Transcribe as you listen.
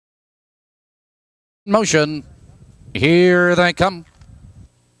Motion. Here they come.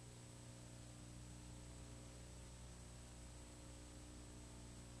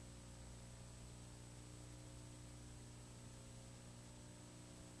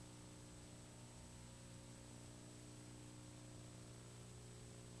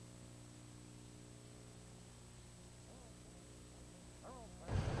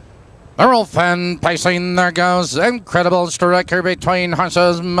 Earl Fan pacing, there goes. Incredible striker between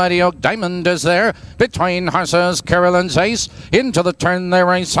horses. Mighty Oak Diamond is there. Between horses, Carolyn's Ace. Into the turn they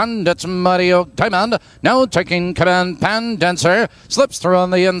race, and it's Mighty Oak Diamond. Now taking command, Pan Dancer. Slips through on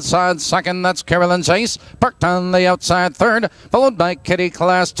the inside second, that's Carolyn's Ace. Parked on the outside third. Followed by Kitty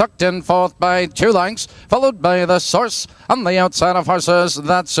Class, tucked in fourth by 2 lengths. Followed by the Source. On the outside of horses,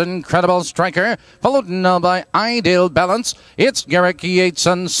 that's Incredible Striker. Followed now by Ideal Balance. It's Garrick Yates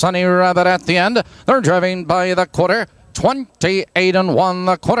and Sunny Rabbit at the end. They're driving by the quarter. 28-1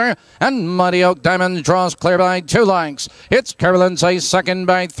 the quarter, and Mighty Oak Diamond draws clear by 2 lengths. It's Carolyn's Ace second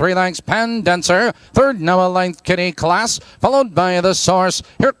by 3 lengths. Pan Dancer third, now a length Kitty Class, followed by the Source.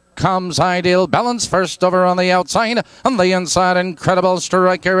 Here comes Ideal Balance first over on the outside. On the inside, Incredible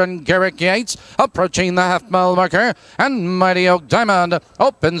Striker and Garrick Yates approaching the half-mile marker. And Mighty Oak Diamond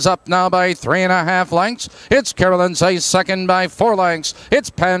opens up now by 3.5 lengths. It's Carolyn's Ace second by 4 lengths. It's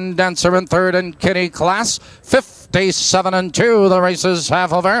Pan Dancer in third and Kitty Class 57-2. The race is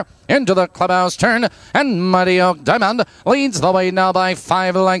half over. Into the clubhouse turn, and Mighty Oak Diamond leads the way now by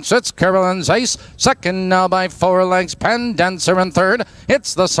 5 lengths. It's Carolyn's Ace, second now by 4 lengths. Pan Dancer in third.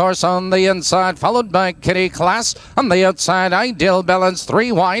 It's the Source on the inside, followed by Kitty Class. On the outside, Ideal Balance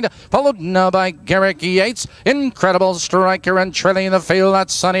 3 wide, followed now by Garrick Yates. Incredible Striker, and trailing the field,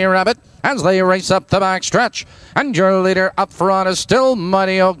 that's Sunny Rabbit as they race up the back stretch. And your leader up front is still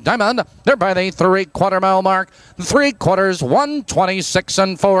Mighty Oak Diamond. They're by the 3/4 mile mark. 3/4,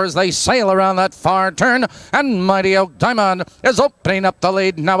 1:26 as they sail around that far turn. And Mighty Oak Diamond is opening up the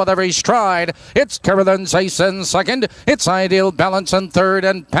lead now with every stride. It's Carolyn's Ace in second. It's Ideal Balance in third,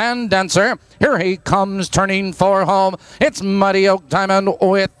 and Pan Dancer. Here he comes turning for home. It's Mighty Oak Diamond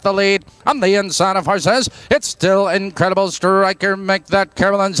with the lead. On the inside of horses, it's still Incredible Striker. Make that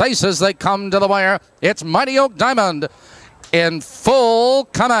Carolyn's Ace as they come to the wire. It's Mighty Oak Diamond in full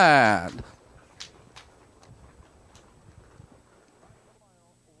command.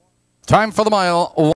 Time for the mile.